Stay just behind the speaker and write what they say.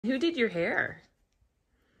Who did your hair?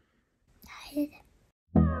 I did.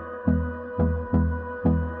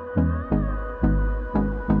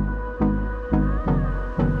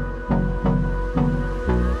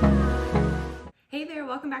 Hey there,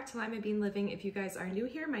 welcome back to Limabean Living. If you guys are new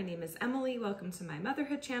here, my name is Emily. Welcome to my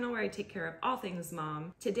motherhood channel where I take care of all things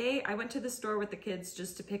mom. Today, I went to the store with the kids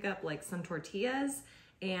just to pick up like some tortillas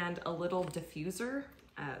and a little diffuser.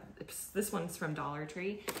 This one's from Dollar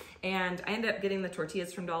Tree, and I ended up getting the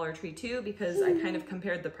tortillas from Dollar Tree too because I kind of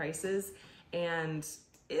compared the prices and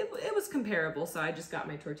it was comparable, so I just got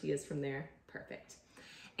my tortillas from there. Perfect.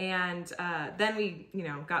 And then we,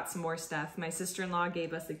 got some more stuff. My sister-in-law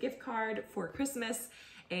gave us a gift card for Christmas,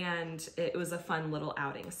 and it was a fun little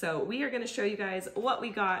outing. So we are going to show you guys what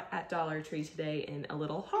we got at Dollar Tree today in a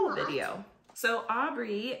little haul video. So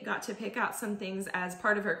Aubrey got to pick out some things as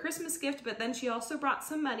part of her Christmas gift, but then she also brought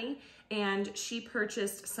some money and she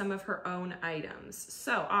purchased some of her own items.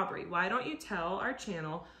 So Aubrey, why don't you tell our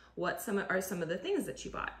channel what are some of the things that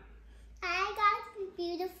you bought? I got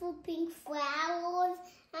beautiful pink flowers,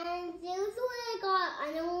 and usually I got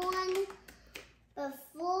another one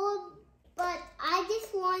before, but I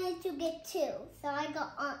just wanted to get two, so I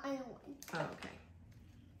got another one. Oh, okay.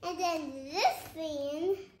 And then this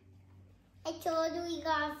thing, I totally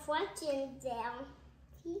got instructions down.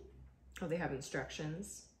 See? Oh, they have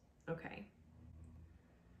instructions. Okay.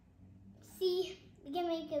 See, we can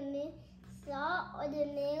make a star or the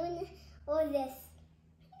moon or this.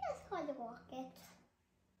 I think that's called a rocket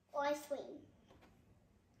or a swing.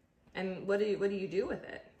 And what do you do with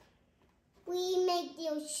it? We make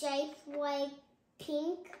those shapes like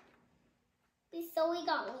pink. So we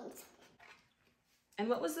got wings. And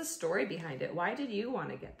what was the story behind it? Why did you want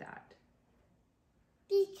to get that?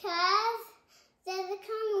 Because there's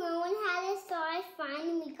a one had a star find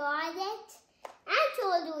and we got it. I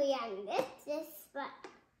totally missed this, but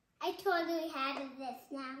I totally have this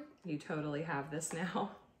now. You totally have this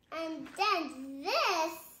now. And then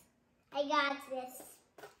this, I got this.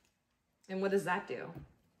 And what does that do?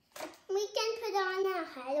 We can put on our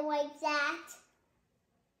head like that.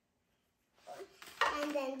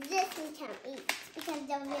 And then this we can eat because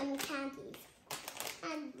they're yummy candies.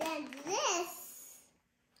 And then this,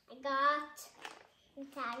 I got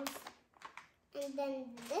tags. And then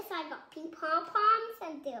this, I got pink pom-poms,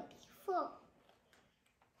 and they're beautiful.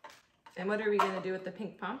 And what are we going to do with the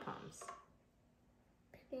pink pom-poms?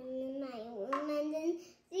 Put them in my room. And then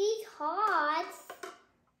these hearts,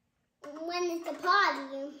 when it's a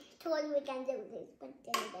party, totally can do this, but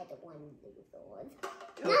then they're the ones do those.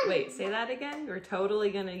 Oh, wait, say that again? We're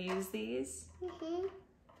totally going to use these? Mm-hmm.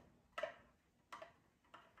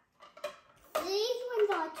 These ones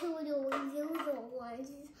are totally usual ones.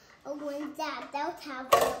 Or ones that don't have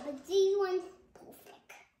one, but these ones,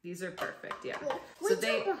 perfect. These are perfect, yeah.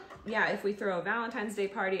 Yeah. So if we throw a Valentine's Day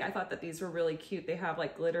party, I thought that these were really cute. They have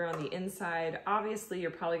like glitter on the inside. Obviously,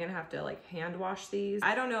 you're probably gonna have to like hand wash these.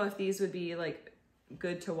 I don't know if these would be like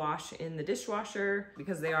good to wash in the dishwasher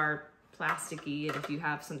because they are plasticky, and if you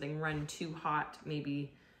have something run too hot,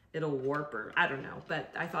 maybe it'll warp, or I don't know.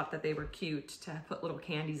 But I thought that they were cute to put little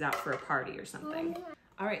candies out for a party or something. Oh, yeah.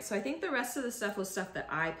 All right, so I think the rest of the stuff was stuff that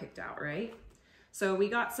I picked out, right? So we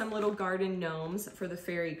got some little garden gnomes for the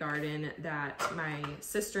fairy garden that my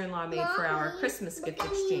sister-in-law made for our Christmas gift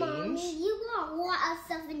exchange. Mommy, you got a lot of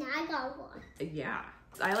stuff and I got one. Yeah,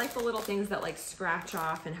 I like the little things that like scratch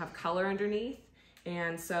off and have color underneath.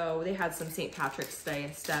 And so they had some St. Patrick's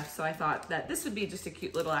Day stuff. So I thought that this would be just a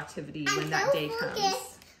cute little activity when that day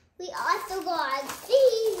comes. We also got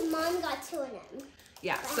these. Mom got two of them.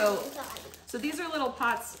 Yeah, so these are little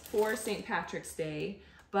pots for St. Patrick's Day,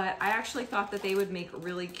 but I actually thought that they would make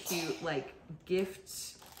really cute, like,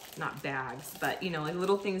 gift, not bags, but, like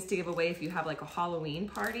little things to give away if you have like a Halloween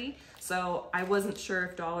party. So I wasn't sure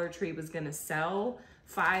if Dollar Tree was gonna sell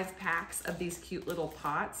 5 packs of these cute little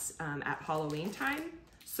pots at Halloween time.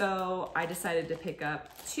 So I decided to pick up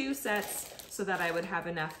 2 sets so that I would have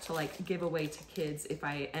enough to like give away to kids if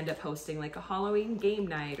I end up hosting like a Halloween game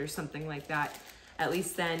night or something like that. At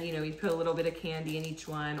least then, you put a little bit of candy in each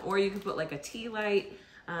one, or you could put like a tea light,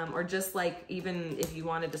 or just like even if you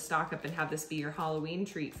wanted to stock up and have this be your Halloween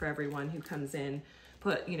treat for everyone who comes in,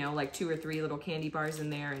 put, like 2 or 3 little candy bars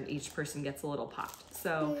in there and each person gets a little pop.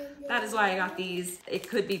 So that is why I got these. It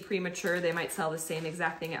could be premature. They might sell the same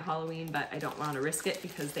exact thing at Halloween, but I don't want to risk it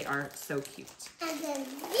because they are so cute. And then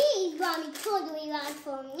these Mommy totally got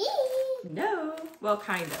for me. No, well,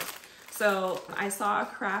 kind of. So I saw a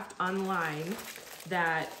craft online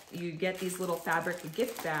that you get these little fabric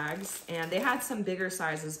gift bags, and they had some bigger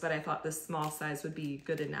sizes, but I thought this small size would be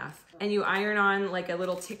good enough. And you iron on like a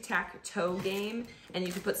little tic-tac-toe game, and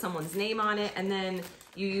you can put someone's name on it, and then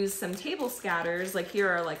you use some table scatters. Like here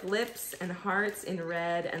are like lips and hearts in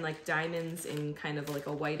red and like diamonds in kind of like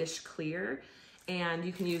a whitish clear. And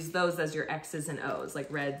you can use those as your X's and O's, like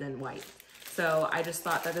red and white. So I just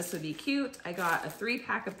thought that this would be cute. I got a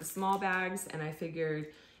 3-pack of the small bags, and I figured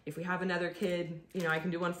if we have another kid, you know, I can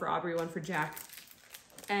do one for Aubrey, one for Jack,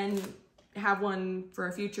 and have one for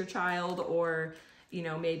a future child, or, you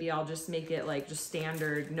know, maybe I'll just make it like just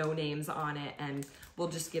standard, no names on it, and we'll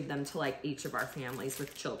just give them to like each of our families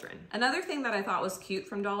with children. Another thing that I thought was cute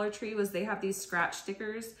from Dollar Tree was they have these scratch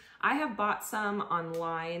stickers. I have bought some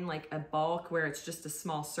online, like a bulk where it's just a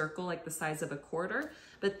small circle, like the size of a quarter,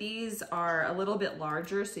 but these are a little bit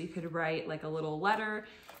larger, so you could write like a little letter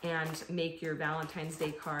and make your Valentine's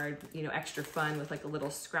Day card, you know, extra fun with like a little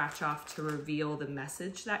scratch off to reveal the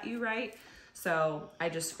message that you write. So I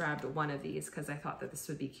just grabbed one of these because I thought that this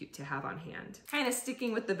would be cute to have on hand. Kind of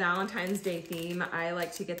sticking with the Valentine's Day theme, I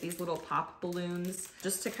like to get these little pop balloons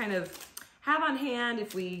just to kind of have on hand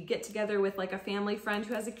if we get together with like a family friend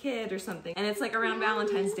who has a kid or something, and it's like around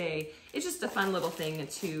Valentine's Day. It's just a fun little thing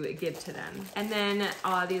to give to them. And then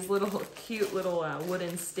these little cute little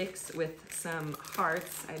wooden sticks with some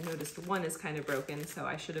hearts. I noticed one is kind of broken, so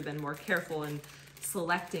I should have been more careful in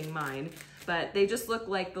selecting mine. But they just look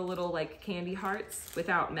like the little like candy hearts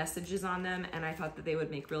without messages on them, and I thought that they would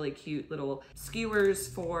make really cute little skewers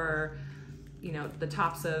for, you know, the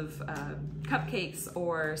tops of cupcakes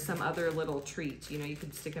or some other little treat. You know, you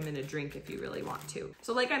could stick them in a drink if you really want to.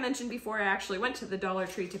 So like I mentioned before, I actually went to the Dollar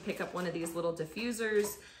Tree to pick up one of these little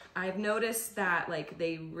diffusers. I've noticed that like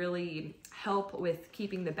they really help with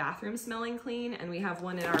keeping the bathroom smelling clean, and we have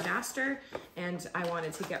one in our master, and I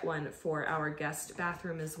wanted to get one for our guest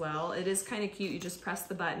bathroom as well. It is kind of cute. You just press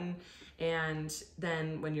the button, and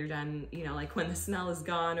then when you're done, you know, like when the smell is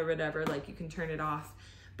gone or whatever, like you can turn it off,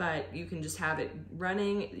 but you can just have it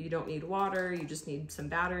running. You don't need water, you just need some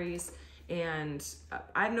batteries. And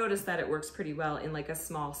I've noticed that it works pretty well in like a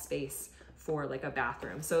small space for like a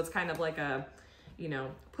bathroom. So it's kind of like a, you know,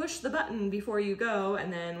 push the button before you go,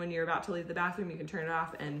 and then when you're about to leave the bathroom, you can turn it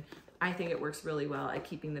off, and I think it works really well at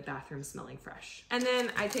keeping the bathroom smelling fresh. And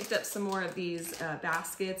then I picked up some more of these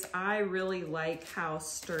baskets. I really like how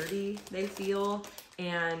sturdy they feel,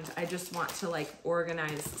 and I just want to like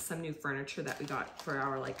organize some new furniture that we got for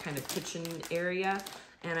our like kind of kitchen area,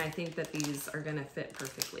 and I think that these are gonna fit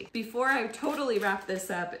perfectly. Before I totally wrap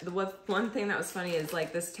this up, the one thing that was funny is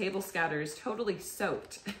like this table scatter is totally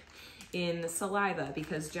soaked in saliva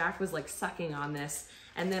because Jack was like sucking on this,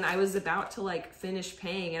 and then I was about to like finish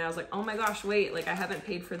paying, and I was like, oh my gosh, wait, like I haven't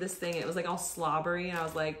paid for this thing. It was like all slobbery, and I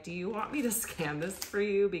was like, do you want me to scan this for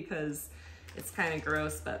you? Because it's kind of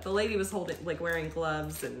gross. But the lady was holding, like wearing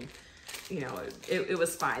gloves, and you know, it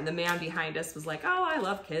was fine. The man behind us was like, oh, I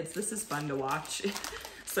love kids, this is fun to watch.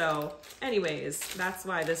 So anyways, that's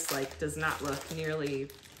why this like does not look nearly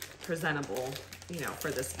presentable, you know,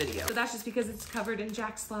 for this video. So that's just because it's covered in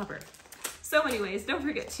Jack slobber. So anyways, don't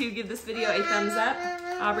forget to give this video a thumbs up.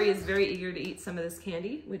 Aubrey is very eager to eat some of this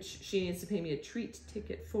candy, which she needs to pay me a treat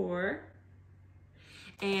ticket for.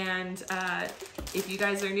 And if you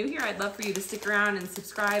guys are new here, I'd love for you to stick around and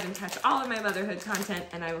subscribe and catch all of my motherhood content,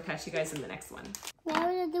 and I will catch you guys in the next one. What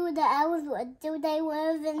do they do with the elves? Do they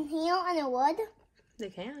live in here on the wood? They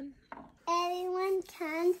can. Everyone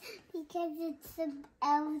can, because it's the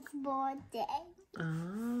elf's birthday.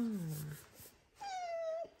 Oh.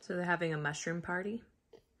 So they're having a mushroom party?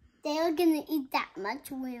 They're gonna eat that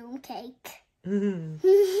mushroom cake. And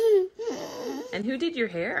who did your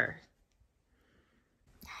hair?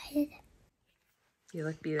 I did. You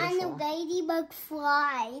look beautiful. And the ladybug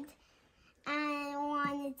flied, and I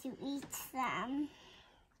wanted to eat them.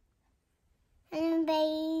 And the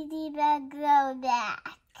ladybug go back.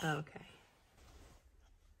 Okay.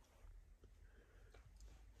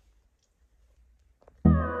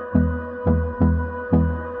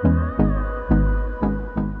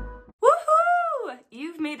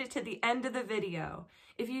 You've made it to the end of the video.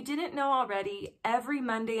 If you didn't know already, every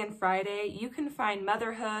Monday and Friday, you can find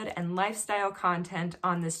motherhood and lifestyle content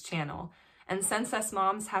on this channel. And since us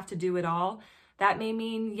moms have to do it all, that may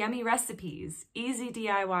mean yummy recipes, easy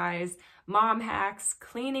DIYs, mom hacks,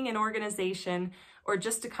 cleaning and organization, or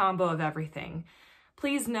just a combo of everything.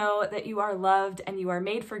 Please know that you are loved and you are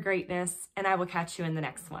made for greatness, and I will catch you in the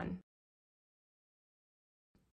next one.